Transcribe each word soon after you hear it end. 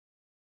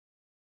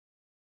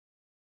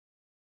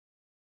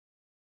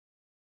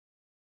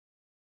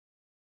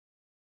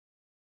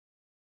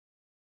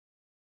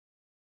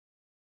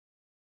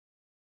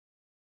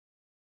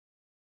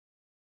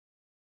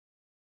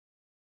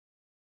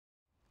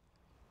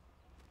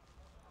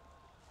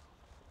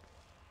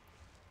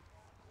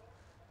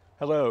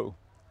Hello,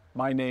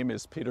 my name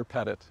is Peter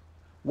Pettit.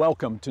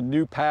 Welcome to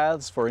New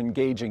Paths for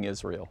Engaging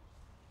Israel.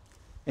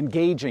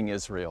 Engaging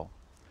Israel.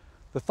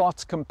 The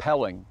thought's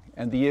compelling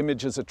and the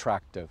image is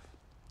attractive.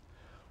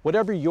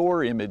 Whatever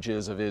your image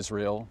is of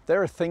Israel,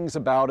 there are things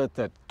about it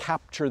that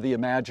capture the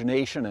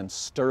imagination and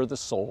stir the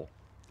soul.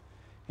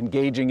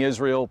 Engaging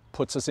Israel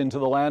puts us into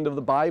the land of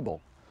the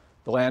Bible,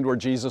 the land where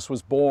Jesus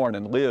was born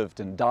and lived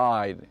and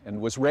died and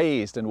was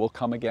raised and will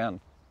come again.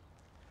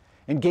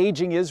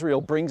 Engaging Israel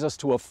brings us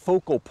to a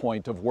focal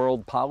point of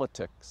world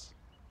politics.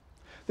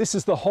 This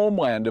is the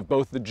homeland of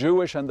both the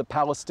Jewish and the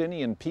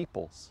Palestinian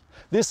peoples.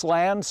 This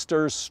land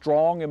stirs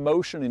strong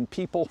emotion in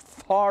people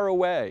far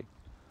away.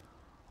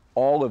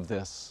 All of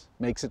this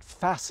makes it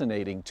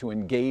fascinating to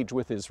engage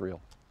with Israel.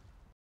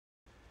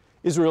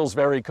 Israel's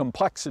very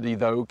complexity,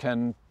 though,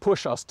 can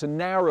push us to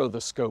narrow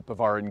the scope of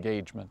our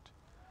engagement.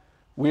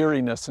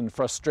 Weariness and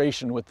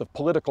frustration with the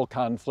political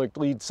conflict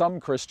lead some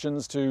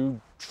Christians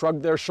to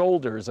shrug their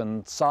shoulders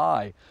and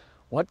sigh,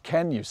 "What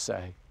can you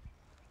say?"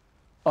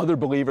 Other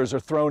believers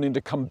are thrown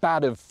into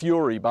combative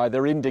fury by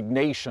their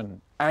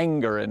indignation,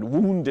 anger, and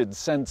wounded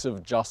sense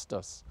of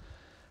justice.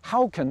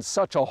 How can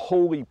such a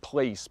holy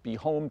place be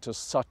home to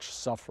such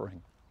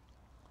suffering?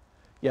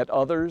 Yet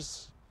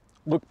others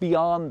look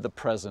beyond the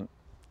present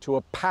to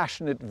a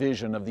passionate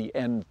vision of the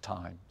end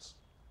times.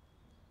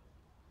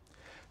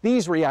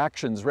 These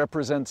reactions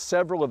represent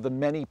several of the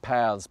many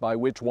paths by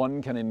which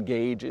one can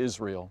engage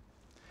Israel.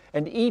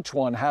 And each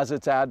one has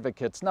its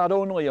advocates, not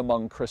only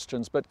among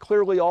Christians, but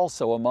clearly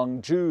also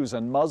among Jews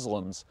and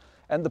Muslims,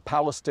 and the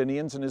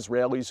Palestinians and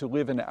Israelis who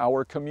live in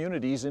our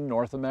communities in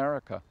North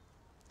America.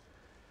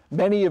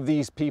 Many of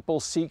these people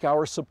seek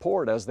our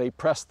support as they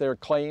press their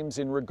claims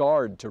in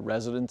regard to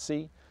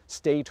residency,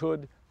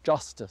 statehood,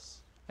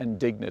 justice, and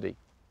dignity.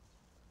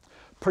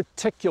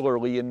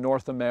 Particularly in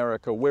North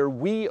America, where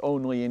we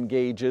only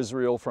engage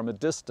Israel from a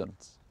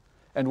distance,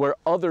 and where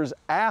others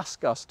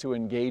ask us to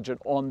engage it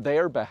on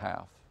their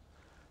behalf,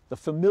 the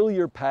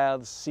familiar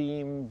paths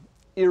seem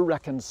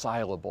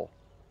irreconcilable.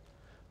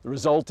 The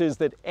result is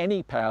that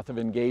any path of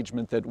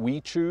engagement that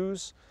we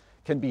choose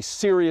can be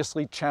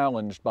seriously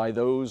challenged by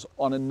those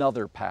on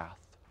another path.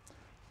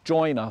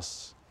 Join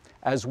us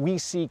as we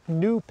seek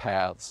new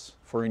paths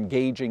for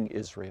engaging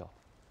Israel.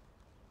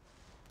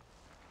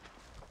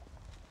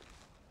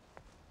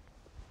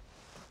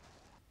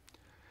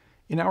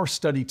 In our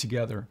study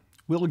together,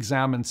 we'll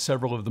examine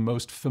several of the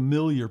most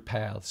familiar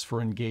paths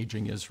for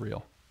engaging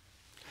Israel.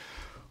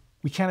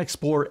 We can't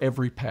explore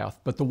every path,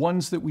 but the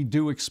ones that we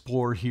do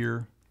explore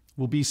here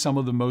will be some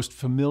of the most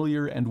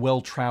familiar and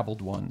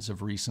well-traveled ones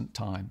of recent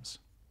times.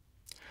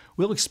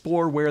 We'll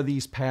explore where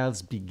these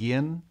paths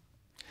begin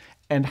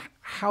and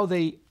how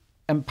they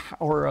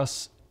empower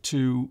us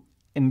to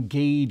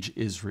engage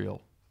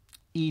Israel,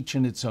 each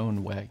in its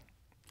own way.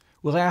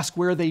 We'll ask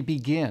where they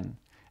begin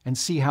and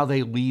see how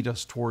they lead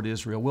us toward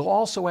Israel. We'll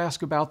also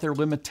ask about their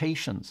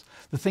limitations,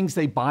 the things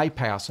they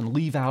bypass and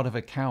leave out of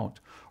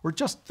account, or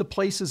just the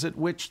places at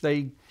which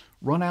they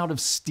run out of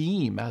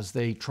steam as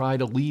they try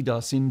to lead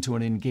us into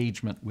an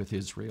engagement with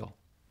Israel.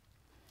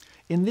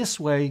 In this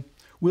way,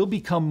 we'll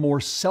become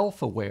more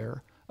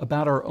self-aware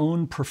about our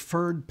own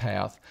preferred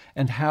path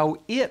and how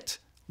it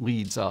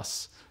leads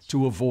us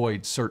to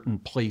avoid certain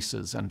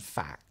places and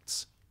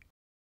facts.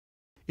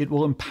 It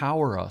will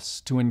empower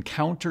us to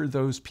encounter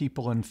those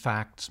people and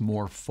facts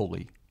more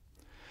fully.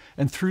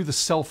 And through the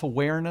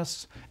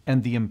self-awareness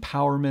and the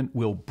empowerment,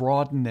 we'll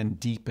broaden and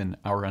deepen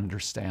our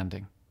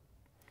understanding.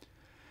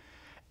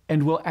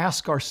 And we'll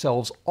ask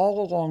ourselves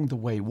all along the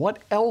way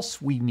what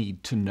else we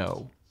need to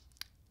know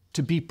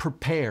to be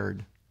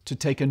prepared to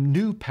take a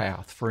new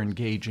path for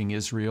engaging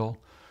Israel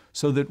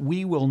so that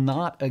we will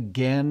not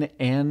again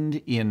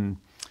end in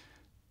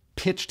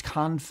pitched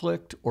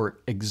conflict or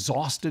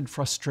exhausted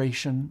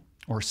frustration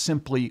or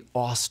simply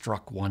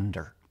awestruck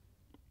wonder.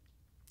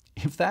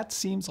 If that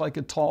seems like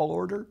a tall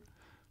order,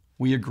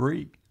 we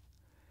agree.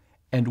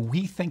 And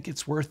we think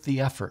it's worth the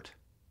effort.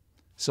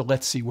 So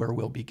let's see where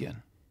we'll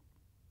begin.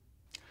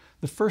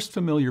 The first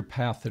familiar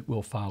path that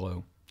we'll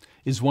follow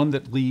is one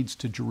that leads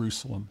to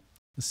Jerusalem,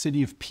 the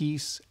city of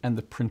peace and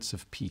the Prince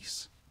of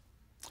Peace.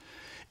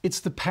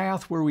 It's the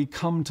path where we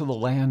come to the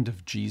land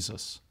of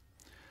Jesus,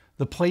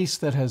 the place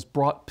that has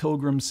brought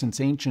pilgrims since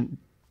ancient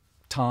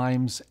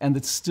times and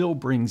that still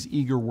brings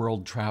eager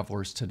world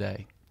travelers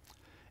today.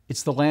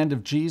 It's the land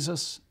of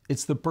Jesus.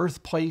 It's the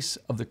birthplace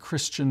of the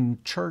Christian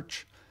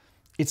church.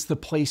 It's the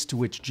place to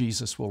which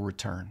Jesus will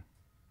return.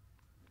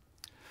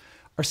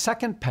 Our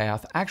second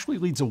path actually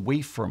leads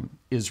away from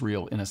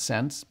Israel in a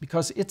sense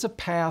because it's a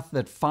path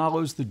that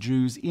follows the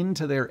Jews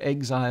into their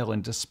exile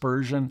and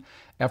dispersion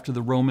after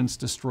the Romans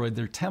destroyed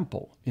their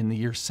temple in the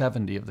year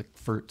 70 of the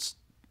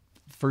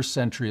first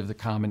century of the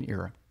Common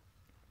Era.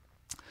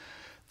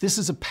 This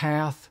is a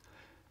path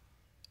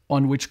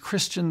on which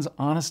Christians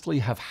honestly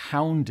have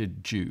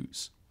hounded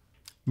Jews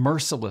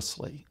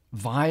mercilessly,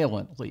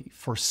 violently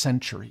for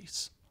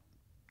centuries.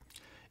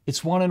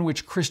 It's one in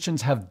which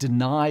Christians have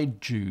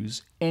denied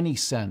Jews any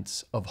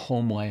sense of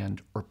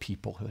homeland or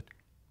peoplehood.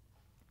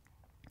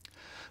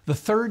 The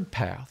third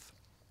path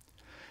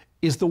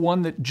is the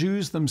one that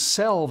Jews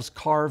themselves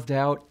carved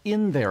out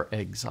in their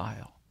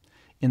exile,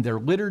 in their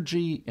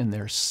liturgy, in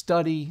their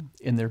study,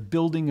 in their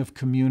building of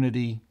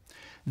community.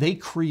 They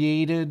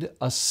created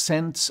a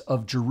sense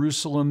of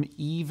Jerusalem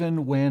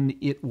even when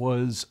it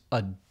was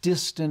a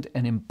distant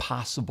and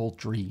impossible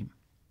dream.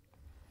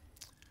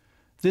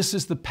 This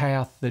is the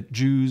path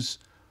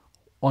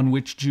on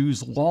which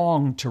Jews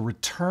longed to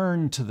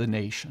return to the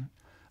nation,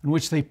 in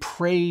which they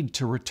prayed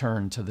to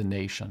return to the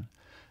nation,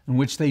 in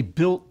which they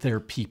built their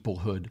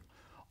peoplehood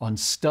on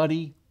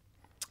study,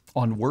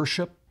 on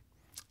worship,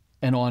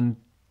 and on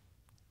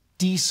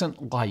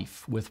decent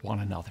life with one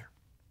another.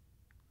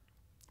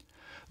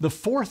 The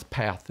fourth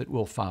path that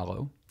we'll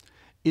follow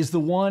is the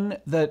one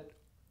that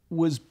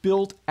was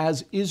built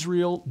as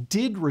Israel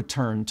did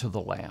return to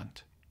the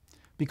land,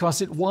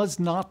 because it was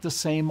not the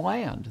same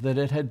land that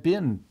it had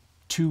been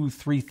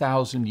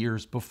 2,000-3,000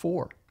 years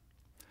before.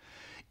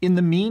 In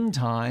the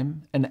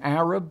meantime, an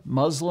Arab,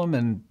 Muslim,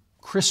 and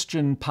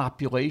Christian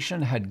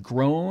population had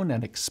grown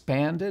and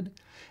expanded,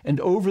 and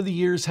over the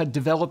years had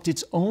developed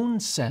its own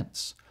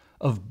sense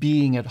of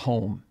being at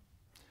home,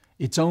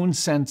 its own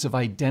sense of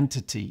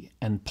identity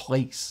and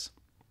place.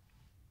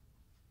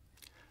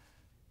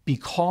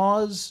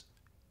 Because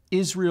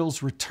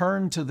Israel's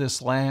return to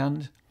this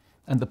land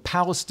and the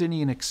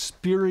Palestinian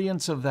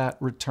experience of that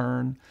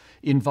return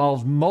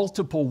involved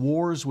multiple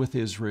wars with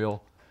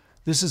Israel,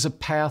 this is a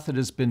path that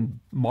has been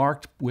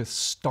marked with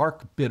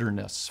stark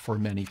bitterness for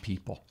many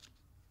people.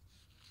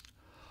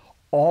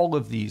 All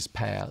of these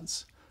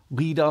paths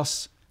lead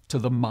us to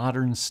the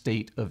modern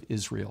state of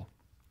Israel.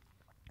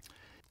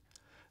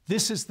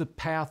 This is the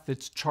path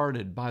that's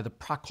charted by the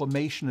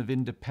Proclamation of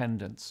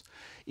Independence,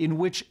 in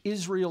which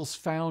Israel's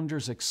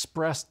founders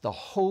expressed the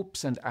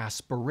hopes and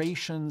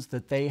aspirations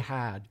that they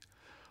had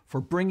for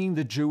bringing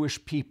the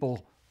Jewish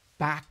people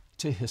back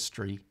to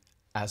history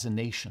as a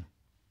nation.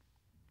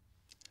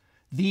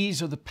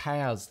 These are the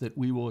paths that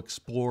we will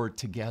explore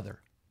together.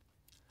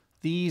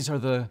 These are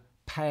the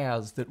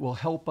paths that will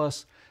help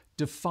us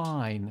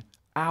define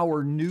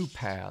our new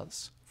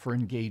paths for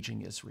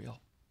engaging Israel.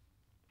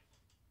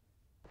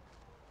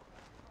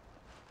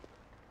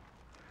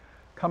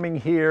 Coming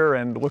here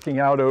and looking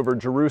out over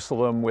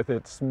Jerusalem with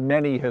its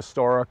many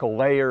historical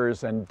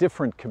layers and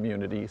different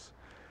communities,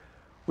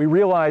 we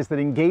realize that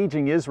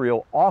engaging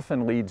Israel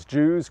often leads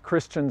Jews,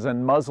 Christians,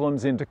 and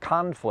Muslims into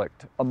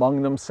conflict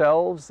among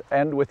themselves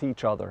and with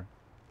each other.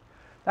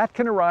 That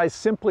can arise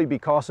simply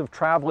because of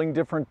traveling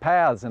different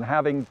paths and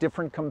having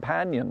different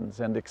companions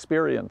and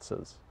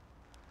experiences.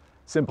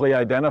 Simply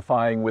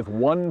identifying with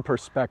one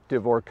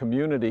perspective or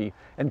community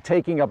and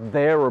taking up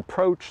their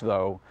approach,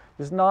 though,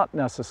 is not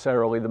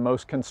necessarily the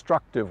most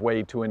constructive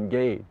way to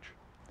engage.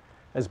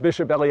 As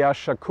Bishop Elias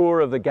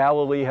Shakur of the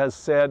Galilee has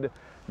said,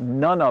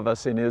 none of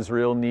us in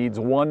Israel needs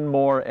one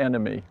more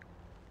enemy.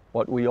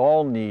 What we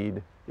all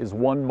need is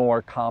one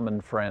more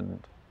common friend.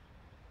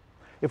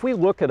 If we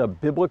look at a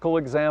biblical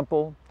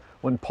example,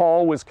 when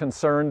Paul was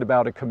concerned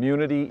about a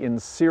community in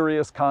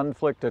serious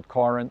conflict at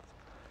Corinth,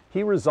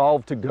 he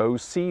resolved to go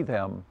see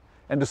them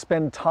and to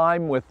spend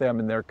time with them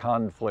in their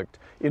conflict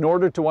in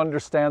order to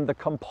understand the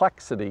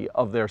complexity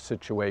of their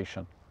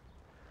situation.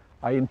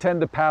 I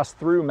intend to pass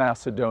through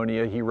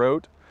Macedonia, he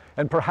wrote,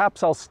 and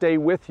perhaps I'll stay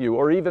with you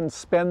or even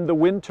spend the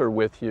winter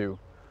with you,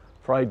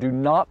 for I do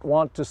not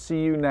want to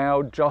see you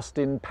now just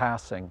in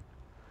passing.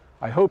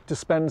 I hope to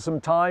spend some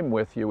time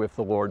with you if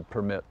the Lord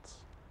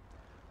permits.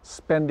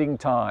 Spending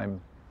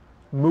time,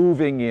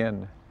 moving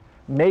in,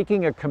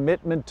 making a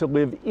commitment to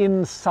live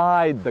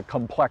inside the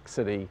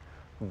complexity,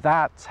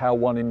 that's how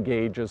one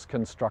engages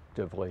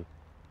constructively.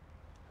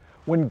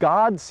 When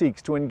God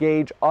seeks to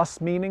engage us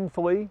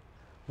meaningfully,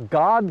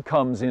 God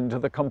comes into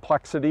the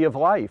complexity of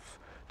life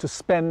to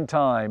spend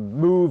time,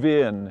 move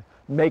in,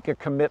 make a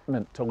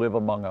commitment to live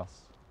among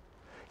us.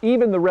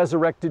 Even the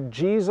resurrected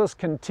Jesus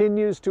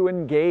continues to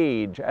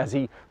engage as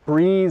he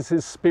breathes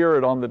his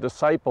Spirit on the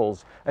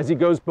disciples, as he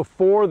goes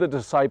before the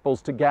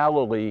disciples to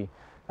Galilee,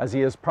 as he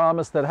has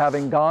promised that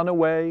having gone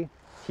away,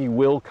 he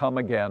will come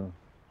again.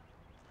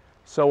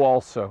 So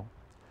also,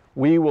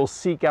 we will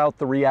seek out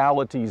the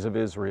realities of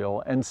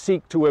Israel and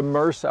seek to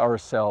immerse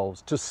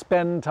ourselves, to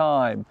spend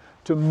time,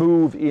 to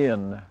move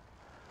in.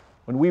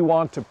 When we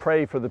want to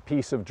pray for the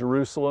peace of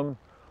Jerusalem,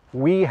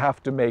 we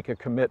have to make a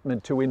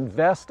commitment to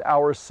invest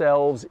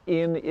ourselves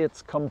in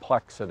its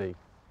complexity.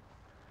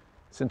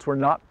 Since we're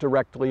not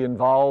directly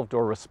involved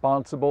or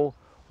responsible,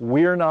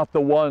 we're not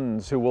the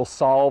ones who will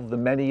solve the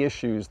many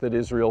issues that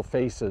Israel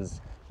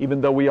faces, even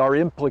though we are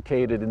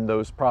implicated in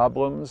those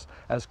problems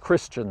as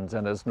Christians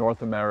and as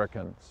North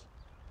Americans.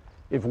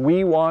 If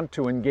we want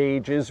to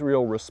engage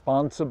Israel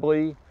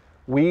responsibly,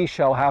 we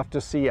shall have to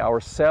see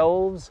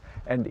ourselves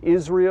and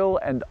Israel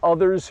and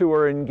others who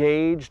are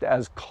engaged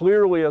as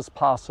clearly as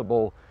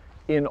possible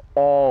in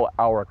all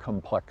our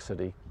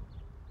complexity.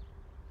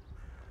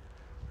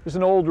 There's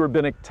an old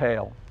rabbinic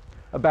tale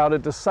about a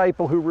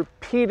disciple who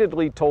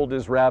repeatedly told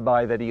his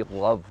rabbi that he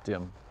loved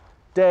him.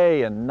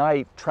 day and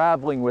night,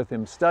 traveling with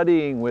him,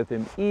 studying with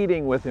him,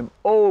 eating with him.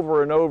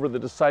 Over and over, the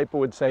disciple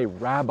would say,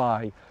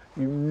 "Rabbi,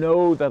 you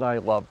know that I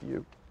love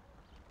you."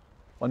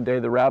 One day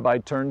the rabbi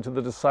turned to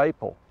the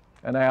disciple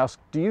and asked,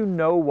 "Do you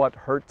know what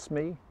hurts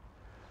me?"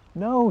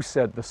 "No,"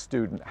 said the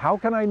student. "How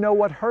can I know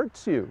what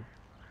hurts you?"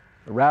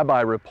 The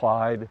rabbi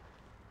replied,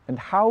 "And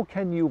how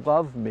can you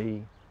love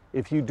me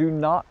if you do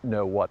not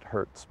know what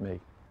hurts me?"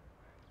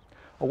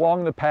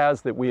 Along the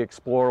paths that we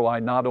explore lie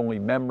not only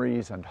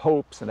memories and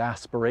hopes and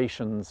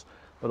aspirations,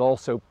 but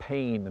also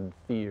pain and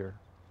fear.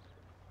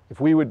 If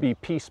we would be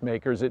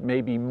peacemakers, it may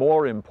be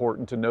more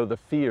important to know the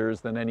fears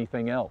than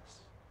anything else.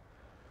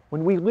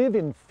 When we live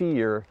in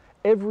fear,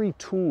 every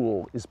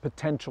tool is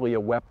potentially a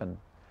weapon,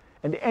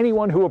 and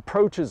anyone who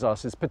approaches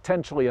us is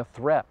potentially a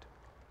threat.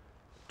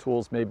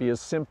 Tools may be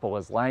as simple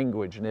as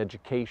language and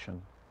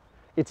education.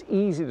 It's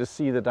easy to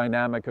see the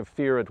dynamic of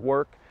fear at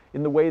work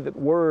in the way that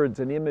words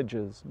and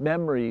images,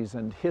 memories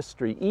and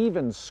history,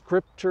 even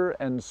scripture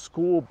and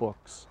school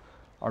books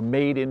are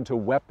made into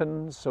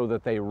weapons so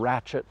that they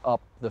ratchet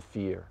up the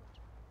fear.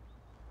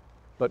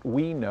 But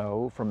we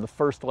know from the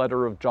first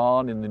letter of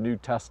John in the New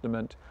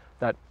Testament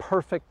that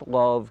perfect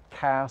love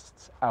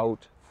casts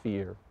out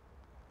fear.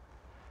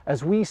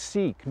 As we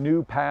seek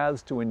new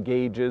paths to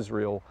engage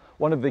Israel,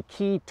 one of the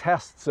key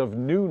tests of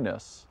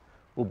newness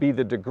will be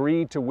the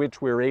degree to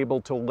which we're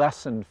able to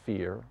lessen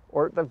fear,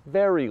 or at the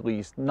very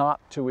least, not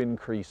to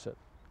increase it.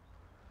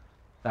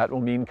 That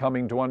will mean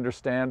coming to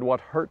understand what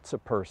hurts a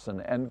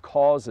person and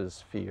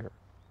causes fear.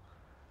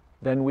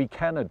 Then we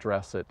can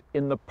address it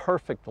in the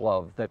perfect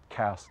love that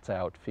casts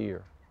out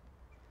fear.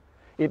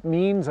 It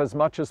means, as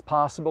much as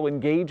possible,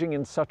 engaging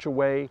in such a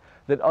way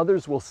that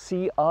others will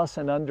see us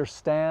and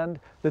understand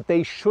that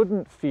they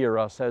shouldn't fear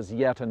us as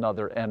yet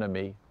another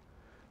enemy,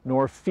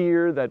 nor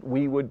fear that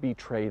we would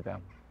betray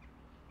them.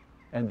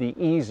 And the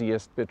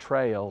easiest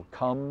betrayal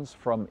comes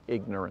from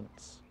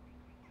ignorance.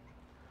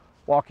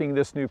 Walking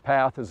this new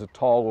path is a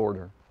tall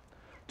order.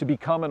 To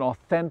become an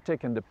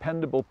authentic and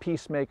dependable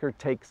peacemaker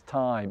takes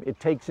time. It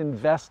takes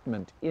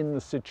investment in the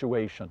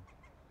situation.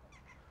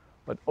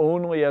 But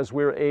only as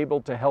we're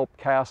able to help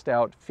cast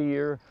out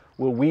fear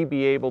will we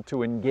be able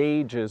to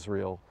engage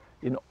Israel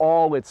in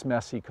all its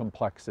messy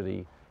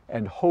complexity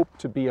and hope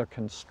to be a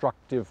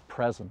constructive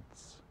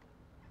presence.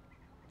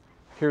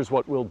 Here's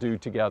what we'll do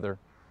together.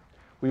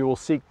 We will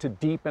seek to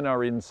deepen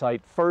our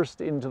insight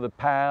first into the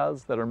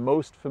paths that are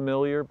most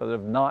familiar but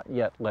have not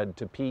yet led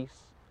to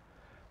peace.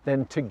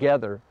 Then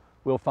together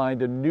we'll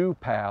find a new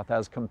path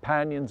as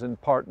companions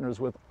and partners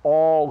with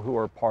all who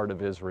are part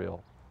of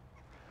Israel,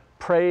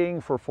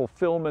 praying for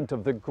fulfillment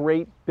of the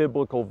great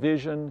biblical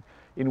vision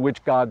in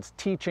which God's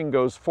teaching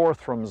goes forth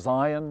from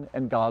Zion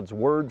and God's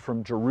word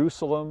from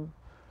Jerusalem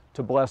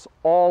to bless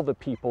all the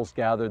peoples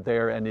gathered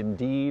there and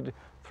indeed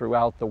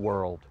throughout the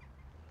world.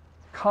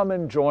 Come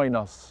and join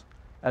us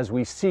as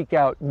we seek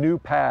out new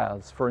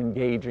paths for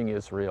engaging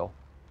Israel.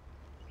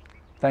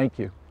 Thank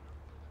you.